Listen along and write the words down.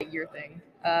your thing.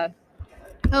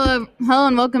 Hello,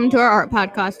 and welcome to our art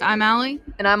podcast. I'm Allie,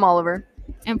 And I'm Oliver.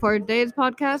 and for today's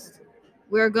podcast,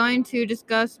 we're going to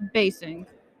discuss basing.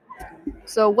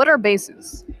 So, what are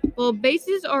bases? Well,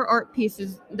 bases are art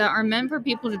pieces that are meant for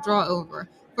people to draw over.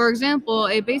 For example,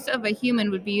 a base of a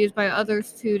human would be used by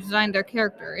others to design their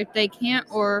character if they can't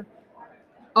or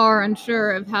are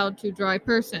unsure of how to draw a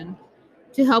person,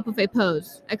 to help with a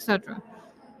pose, etc.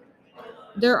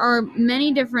 There are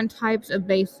many different types of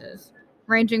bases,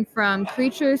 ranging from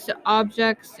creatures to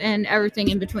objects and everything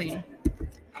in between.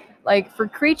 Like for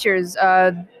creatures,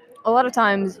 a lot of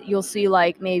times you'll see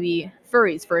like maybe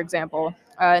furries, for example.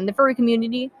 In the furry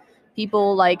community,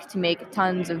 people like to make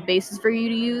tons of bases for you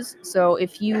to use. So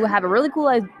if you have a really cool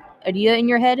idea in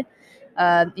your head,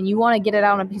 and you want to get it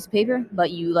out on a piece of paper,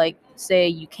 but you like say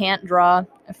you can't draw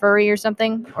a furry or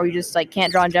something, or you just like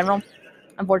can't draw in general,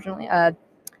 unfortunately,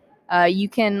 you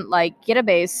can like get a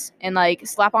base and like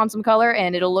slap on some color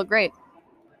and it'll look great.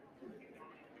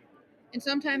 And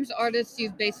sometimes artists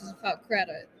use bases without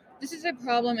credit. This is a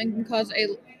problem and can cause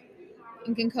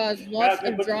lots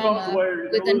of drama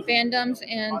within fandoms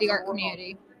and the art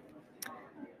community.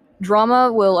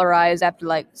 Drama will arise after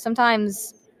like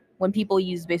sometimes when people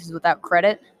use bases without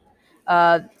credit,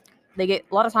 uh, they get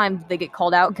a lot of times they get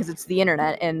called out because it's the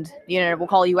internet and the internet will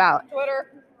call you out.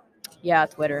 Twitter. Yeah,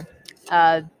 Twitter.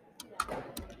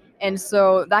 And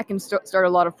so that can start a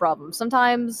lot of problems.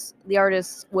 Sometimes the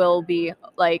artists will be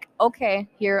like, okay,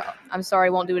 here, I'm sorry,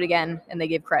 won't do it again, and they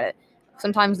give credit.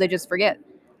 Sometimes they just forget.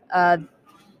 And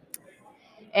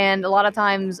a lot of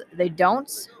times they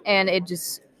don't, and it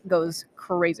just goes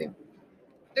crazy.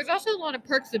 There's also a lot of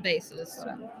perks of bases.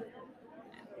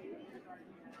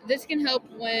 This can help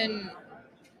when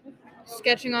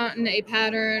sketching on a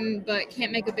pattern but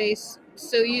can't make a base,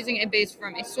 so using a base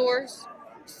from a source.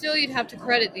 Still, you'd have to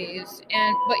credit these,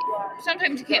 but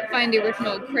sometimes you can't find the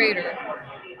original creator.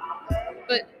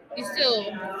 But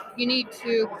you need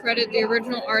to credit the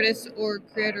original artist or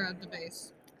creator of the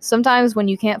base. Sometimes when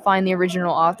you can't find the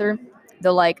original author,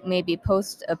 they'll like maybe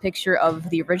post a picture of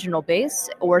the original base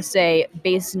or say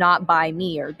base not by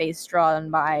me or base drawn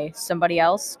by somebody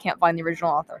else. Can't find the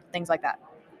original author. Things like that.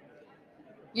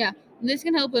 Yeah, this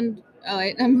can help when. Oh,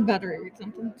 wait, I'm about to read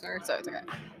something. Sorry. So it's okay.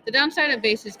 The downside of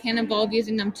bases can involve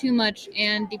using them too much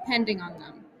and depending on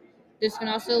them. This can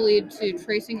also lead to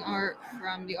tracing art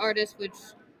from the artist, which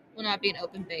will not be an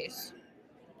open base.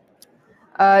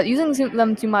 Using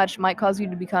them too much might cause you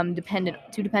to become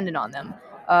too dependent on them.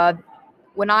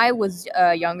 When I was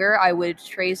younger, I would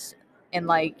trace and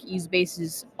like use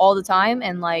bases all the time,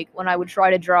 and like when I would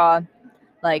try to draw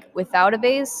like without a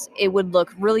base, it would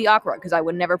look really awkward because I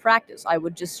would never practice. I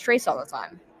would just trace all the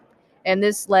time. And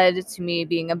this led to me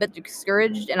being a bit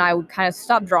discouraged, and I would kind of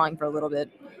stop drawing for a little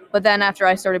bit. But then after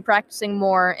I started practicing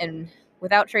more and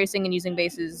without tracing and using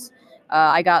bases,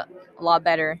 I got a lot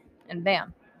better, and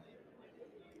bam.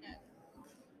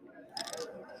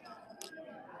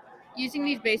 Using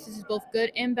these bases is both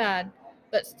good and bad,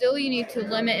 but still you need to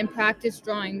limit and practice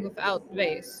drawing without the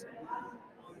base.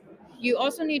 You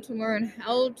also need to learn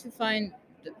how to find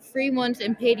free ones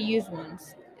and pay to use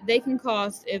ones. They can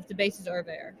cost if the bases are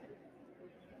there.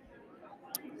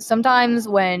 Sometimes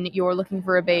when you're looking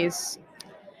for a base,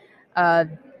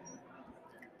 and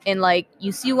like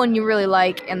you see one you really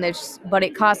like, but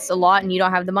it costs a lot and you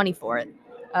don't have the money for it,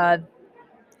 and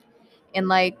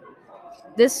like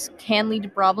this can lead to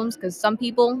problems because some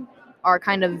people are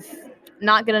kind of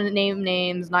not gonna name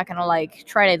names, not gonna like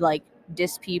try to like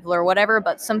diss people or whatever,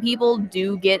 but some people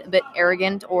do get a bit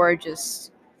arrogant or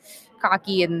just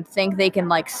cocky and think they can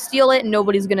like steal it and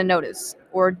nobody's gonna notice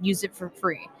or use it for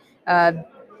free.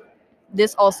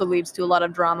 This also leads to a lot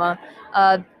of drama.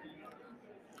 A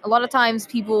lot of times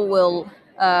people will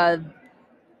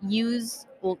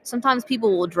sometimes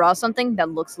people will draw something that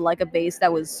looks like a base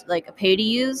that was like a pay to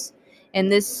use,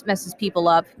 and this messes people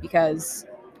up because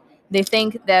they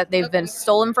think that they've been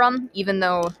stolen from, even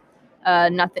though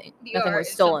nothing was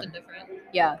stolen.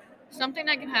 Yeah. Something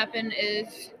that can happen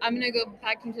is, I'm going to go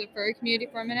back into the furry community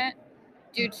for a minute,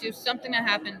 due to something that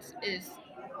happens is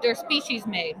there are species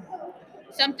made.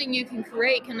 Something you can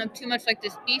create can look too much like the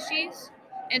species,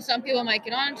 and some people might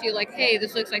get on to you like, hey,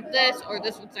 this looks like this, or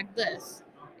this looks like this.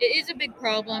 It is a big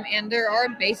problem, and there are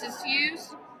bases to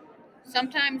use.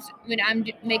 Sometimes when I'm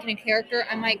making a character,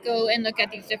 I might go and look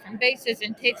at these different bases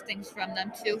and take things from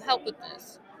them to help with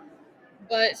this.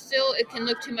 But still, it can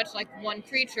look too much like one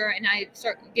creature, and I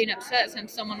start getting upset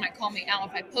since someone might call me out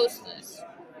if I post this.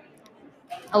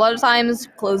 A lot of times,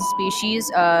 closed species,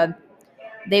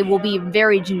 they will be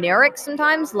very generic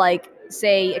sometimes, like,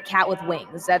 say, a cat with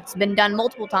wings. That's been done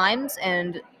multiple times,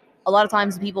 and a lot of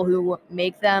times the people who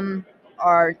make them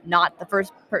are not the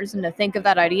first person to think of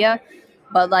that idea.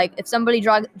 But like if somebody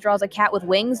draws a cat with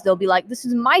wings, they'll be like, "This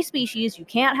is my species. You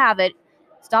can't have it.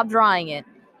 Stop drawing it,"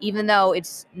 even though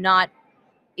it's not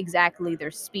exactly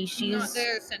their species. Not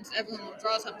there, since everyone will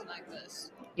draw something like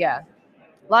this. Yeah,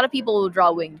 a lot of people will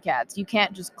draw winged cats. You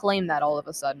can't just claim that all of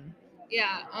a sudden.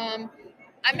 Yeah. I'm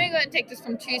gonna go ahead and take this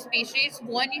from two species.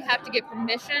 One you have to get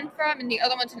permission from, and the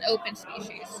other one's an open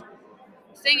species.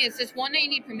 Thing is, this one that you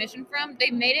need permission from,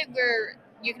 they made it where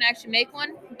you can actually make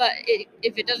one, but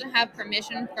if it doesn't have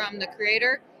permission from the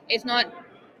creator, it's not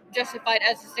justified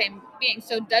as the same being.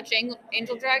 So Dutch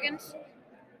angel dragons,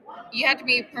 you have to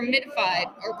be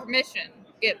permittified or permission.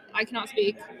 I cannot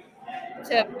speak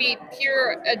to be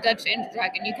pure a Dutch angel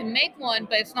dragon. You can make one,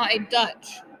 but it's not a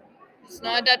Dutch. It's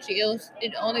not a Dutchy.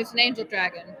 It only is an angel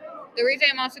dragon. The reason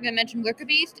I'm also going to mention Wicker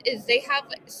Beast is they have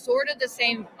sort of the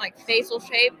same like facial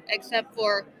shape, except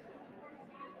for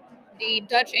the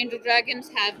Dutch angel dragons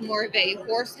have more of a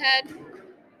horse head,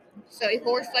 so a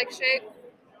horse-like shape,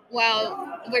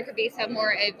 while Wicker Beasts have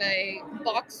more of a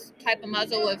box type of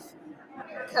muzzle with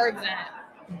curves in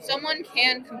it. Someone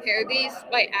can compare these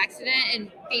by accident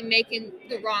and be making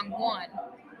the wrong one.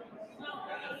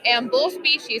 And both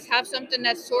species have something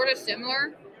that's sort of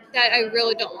similar that I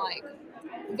really don't like.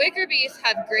 Wicker Beasts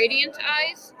have gradient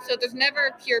eyes, so there's never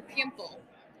a pure pupil.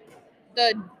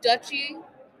 The Dutchy,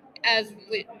 as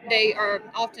they are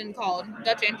often called,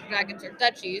 Dutch angel dragons or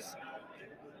Dutchies,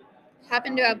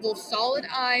 happen to have both solid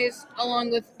eyes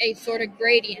along with a sort of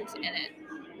gradient in it.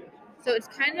 So it's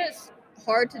kind of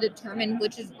hard to determine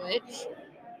which is which,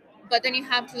 but then you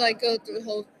have to like go through the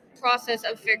whole process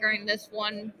of figuring this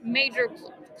one major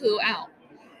clue out.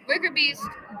 Wicker beasts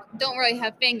don't really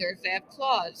have fingers; they have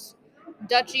claws.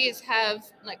 Dutchies have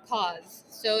like paws,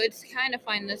 so it's kind of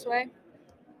fine this way,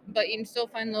 but you can still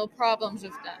find little problems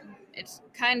with them. It's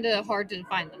kind of hard to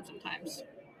find them sometimes.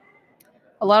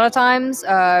 A lot of times,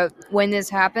 when this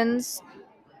happens,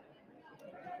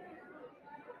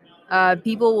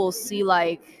 people will see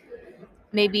like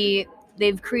maybe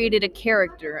they've created a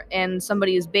character and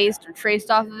somebody is based or traced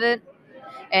off of it,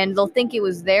 and they'll think it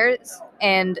was theirs,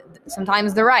 and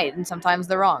sometimes they're right and sometimes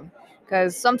they're wrong.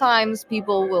 Because sometimes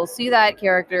people will see that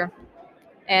character,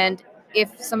 and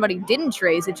if somebody didn't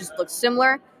trace, it just looks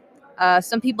similar.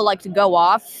 Some people like to go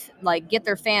off, like get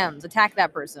their fans, attack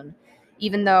that person,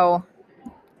 even though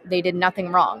they did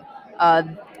nothing wrong. Uh,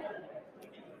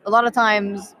 a lot of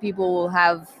times people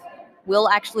will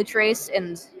actually trace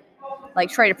and like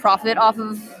try to profit off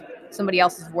of somebody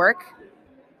else's work,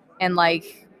 and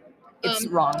like it's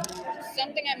wrong.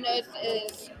 Something I've noticed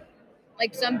is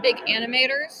like some big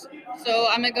animators. So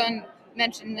I'm gonna go and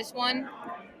mention this one,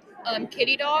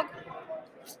 Kitty Dog.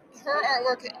 Her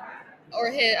artwork, or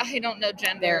his, I don't know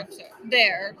gender.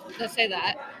 Let's say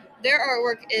that their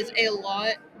artwork is a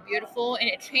lot beautiful and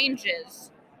it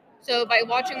changes. So by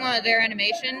watching one of their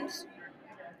animations,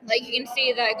 like you can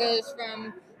see that it goes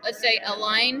from, let's say,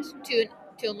 aligned to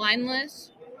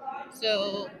lineless.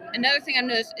 So another thing I've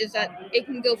noticed is that it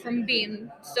can go from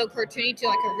being so cartoony to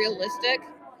like a realistic.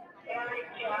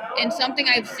 And something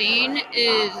I've seen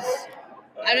is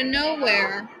out of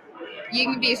nowhere, you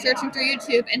can be searching through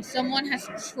YouTube and someone has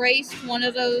traced one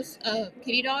of those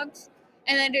kitty dogs,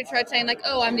 and then they try saying like,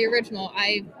 "Oh, I'm the original.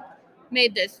 I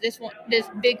made this. This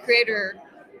big creator.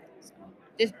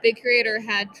 This big creator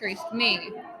had traced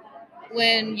me."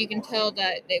 When you can tell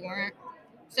that they weren't.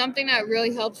 Something that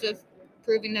really helps with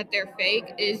proving that they're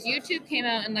fake is YouTube came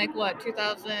out in like what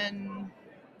 2010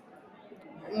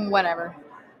 Whatever.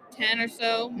 or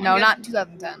so. No, not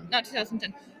 2010. Not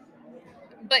 2010.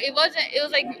 But it wasn't. It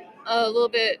was like a little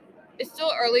bit. It's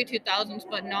still early 2000s,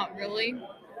 but not really.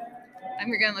 I'm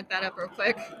gonna look that up real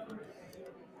quick.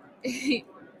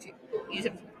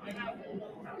 User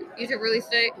release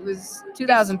date. It was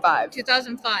 2005.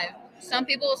 2005. Some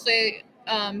people say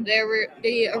they were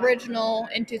the original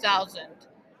in 2000.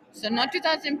 So not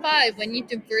 2005 when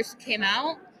YouTube first came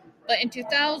out, but in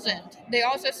 2000. They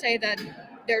also say that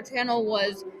their channel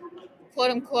was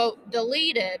quote unquote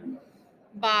deleted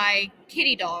by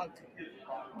Kitty Dog,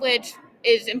 which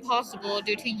is impossible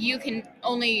due to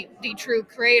only the true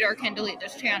creator can delete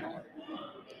this channel.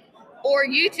 Or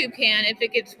YouTube can if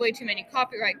it gets way too many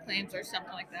copyright claims or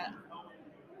something like that.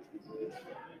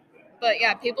 But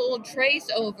yeah, people will trace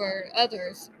over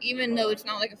others, even though it's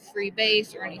not like a free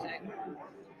base or anything.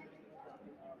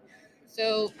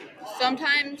 So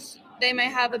sometimes they may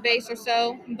have a base or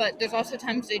so, but there's also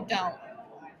times they don't.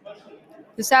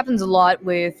 This happens a lot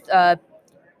with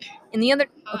in the other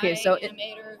okay, so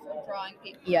animators, drawing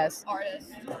people, yes,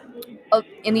 artists.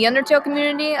 In the Undertale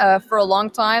community, for a long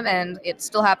time, and it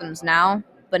still happens now,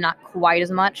 but not quite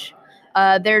as much.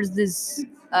 There's this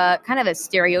kind of a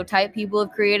stereotype people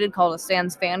have created called a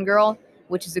Sans fangirl,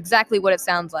 which is exactly what it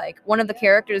sounds like. One of the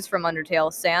characters from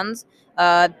Undertale, Sans,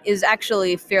 is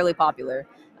actually fairly popular.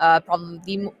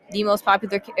 Probably the most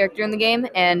popular character in the game,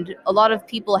 and a lot of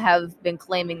people have been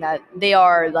claiming that they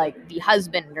are like the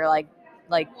husband or like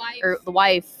or the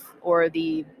wife or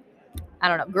the, I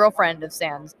don't know, girlfriend of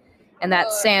Sans, and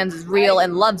that Sans is real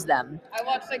and loves them. I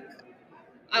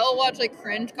will watch like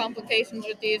cringe complications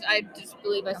with these. I just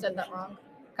believe I said that wrong.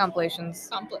 Compilations.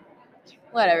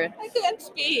 Whatever. I can't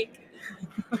speak.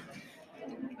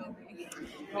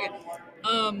 Okay.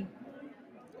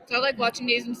 So I like watching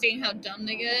these and seeing how dumb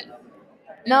they get.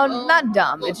 No, not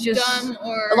dumb. It's just dumb,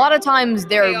 or a lot of times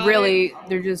they're chaotic.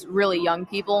 they're just really young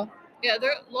people. Yeah,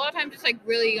 there a lot of times it's like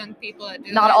really young people that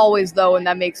do Not it. always though, and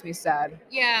that makes me sad.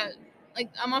 Yeah, like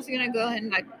I'm also gonna go ahead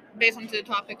and like based onto the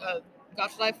topic of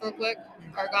Gotcha Life real quick,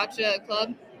 or Gotcha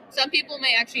Club. Some people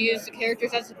may actually use the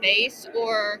characters as a base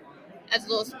or as a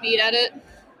little speed edit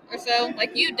or so.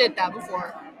 Like you did that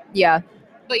before. Yeah.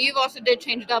 But you've also did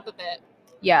change it up a bit.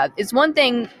 Yeah, it's one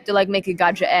thing to like make a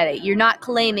gotcha edit. You're not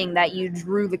claiming that you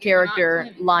drew the character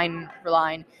line for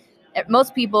line.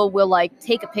 Most people will like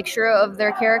take a picture of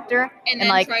their character and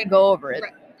like go over it.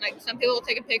 Like some people will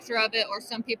take a picture of it, or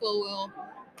some people will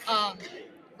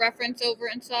reference over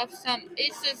and stuff.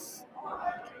 It's just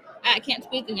I can't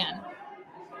speak again.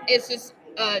 It's just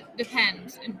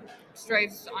depends and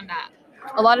strays on that.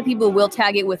 A lot of people will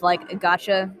tag it with like a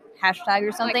gotcha hashtag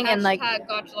or something, like and like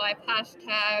Gotcha Life,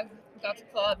 hashtag Gotcha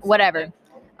Club, whatever.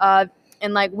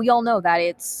 And like we all know that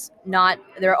it's not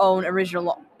their own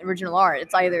original art.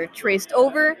 It's either traced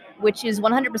over, which is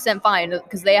 100% fine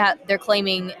because they're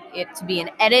claiming it to be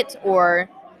an edit or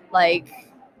like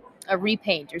a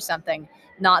repaint or something,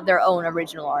 not their own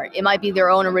original art. It might be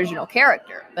their own original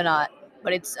character,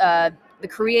 but it's the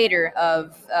creator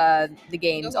of the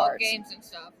game's art. Games and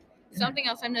stuff. Something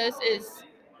else I noticed is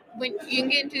when you can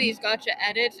get into these gotcha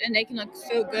edits and they can look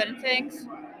so good at things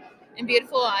and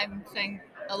beautiful. I'm saying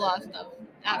a lot of stuff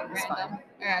out of random.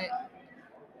 All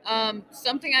right.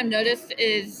 Something I've noticed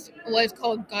is what's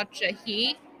called gotcha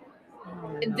heat.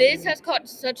 This has caused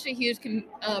such a huge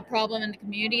problem in the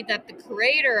community that the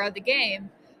creator of the game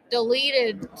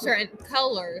deleted certain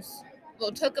colors.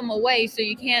 Well, took them away, so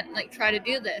you can't like try to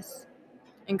do this.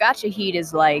 And gotcha heat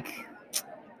is like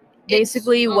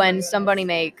basically when somebody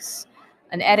makes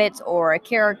an edit or a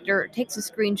character takes a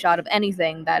screenshot of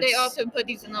anything that they also put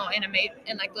these in little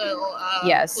little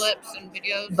yes, clips and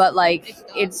videos. But like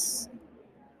it's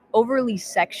overly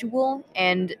sexual,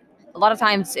 and a lot of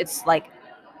times it's like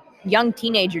young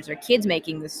teenagers or kids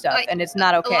making this stuff, like, and it's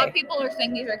not okay. A lot of people are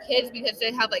saying these are kids because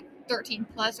they have like 13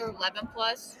 plus or 11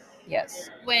 plus. Yes.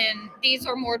 When these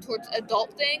are more towards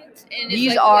adult things, and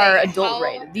these are adult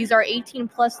rated. These are 18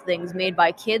 plus things made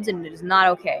by kids, and it is not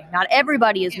okay. Not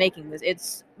everybody is making this.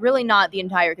 It's really not the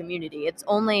entire community. It's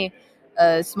only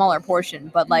a smaller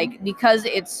portion, but like because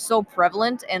it's so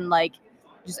prevalent and like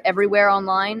just everywhere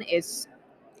online,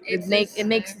 it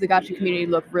makes the gotcha community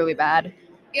look really bad.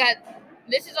 Yeah,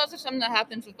 this is also something that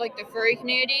happens with like the furry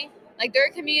community. Like there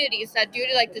are communities that due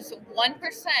to like this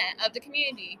 1% of the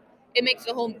community, it makes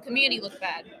the whole community look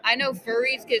bad. I know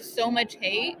furries get so much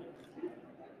hate,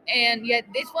 and yet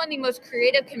it's one of the most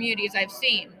creative communities I've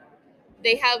seen.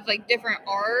 They have like different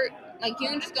art. Like you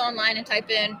can just go online and type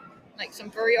in like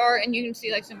some furry art, and you can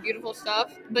see like some beautiful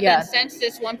stuff. But then since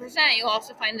this 1%, you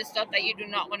also find the stuff that you do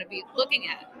not want to be looking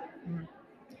at. Mm-hmm.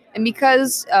 And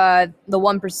because the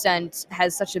 1%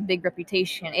 has such a big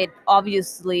reputation, it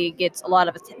obviously gets a lot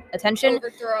of attention.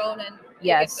 Overthrown and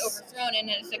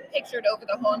it's like pictured over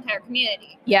the whole entire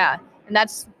community. Yeah, and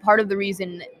that's part of the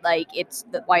reason, like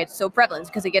why it's so prevalent,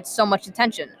 because it gets so much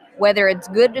attention. Whether it's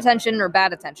good attention or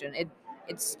bad attention,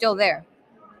 it's still there.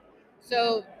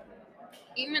 So,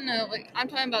 even though like I'm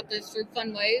talking about this through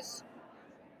fun ways,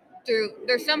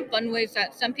 there's some fun ways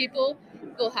that some people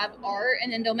will have art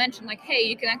and then they'll mention like, hey,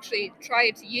 you can actually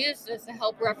try to use this to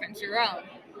help reference your own.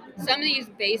 Some of these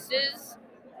bases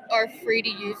are free to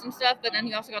use and stuff, but then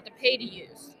you also got to pay to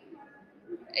use.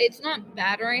 It's not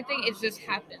bad or anything, it just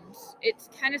happens. It's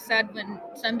kind of sad when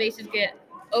some bases get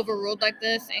overruled like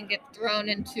this and get thrown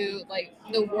into like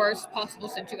the worst possible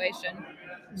situation.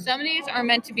 Some of these are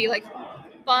meant to be like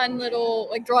fun little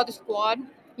like draw the squad.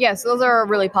 Yes, those are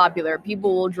really popular.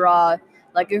 People will draw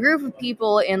like a group of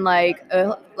people in like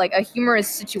a humorous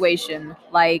situation,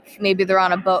 like maybe they're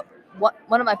on a boat,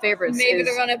 one of my favorites Maybe is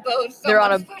they're on a boat. they're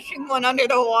on Someone's a- pushing one under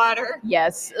the water.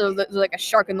 yes, there's like a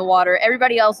shark in the water.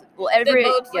 Everybody else, well, The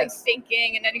boat's like yes,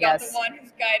 sinking, and then you got the one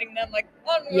who's guiding them, like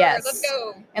onward, Yes. let's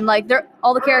go. and like they're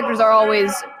all the characters are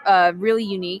always really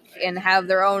unique and have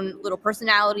their own little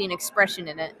personality and expression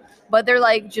in it. But they're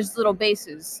like just little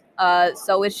bases.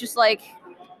 So it's just like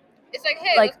It's like,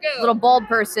 hey, like let's go. little bald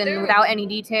person They're- without any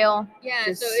detail. Yeah,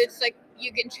 Just- so it's like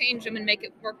you can change them and make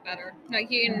it work better. Like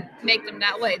you can make them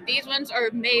that way. These ones are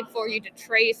made for you to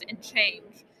trace and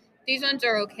change. These ones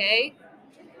are okay,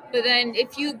 but then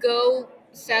if you go,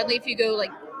 sadly, if you go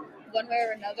like one way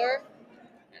or another,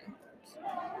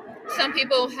 some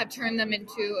people have turned them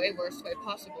into a worst way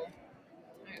possible.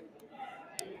 Right.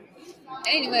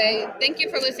 Anyway, thank you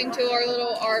for listening to our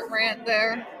little art rant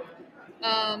there.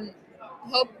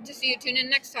 Hope to see you tune in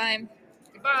next time.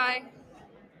 Goodbye.